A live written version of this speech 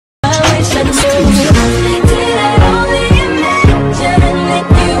Did I only imagine that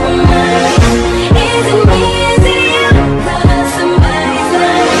you were mine? Is it me, is it you? Caught somebody's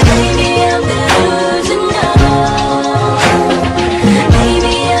line. Maybe I'm delusional.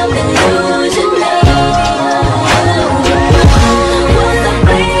 Maybe I'm delusional. Was I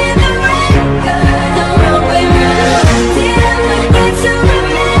playing the record the wrong way round? Did I forget to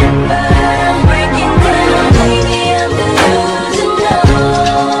remember I'm breaking down? Maybe I'm delusional.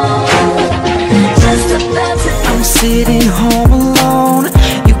 Just about to. I'm sitting home alone.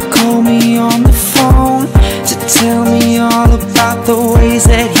 You call me on the phone to tell me all about the ways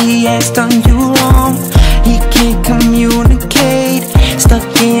that he has done you wrong. He can't communicate, stuck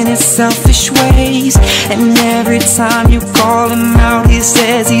in his selfish ways. And every time you call him out, he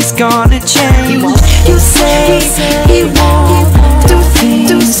says he's gonna change. You say he won't do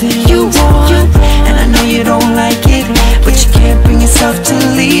things you want, and I know you don't like it, but you can't bring yourself to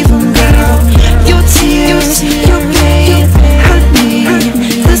leave him, girl. Your tears, your pain hurt me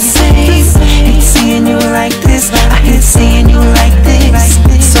the same. Ain't seeing you like this, I hate seeing you like this.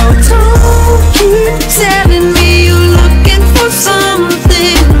 So don't keep telling me you're looking for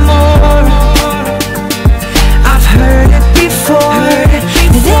something more. I've heard it before.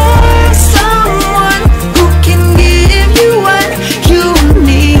 There's someone who can give you what you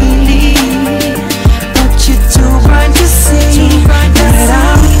need, but you're too blind to see that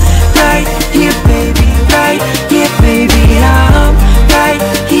I'm right here, baby, right here, baby. I'm right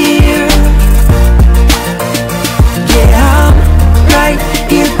here. Yeah, I'm right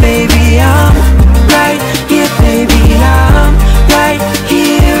here, baby. I'm right here, baby. I'm right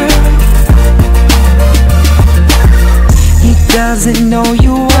here. He doesn't know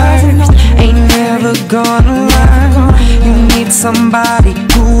your worth, ain't never gonna learn. You need somebody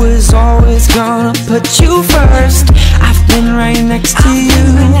who is always gonna put you first. I've been right next to you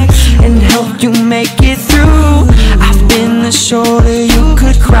and helped you make it through. I've been the shoulder you could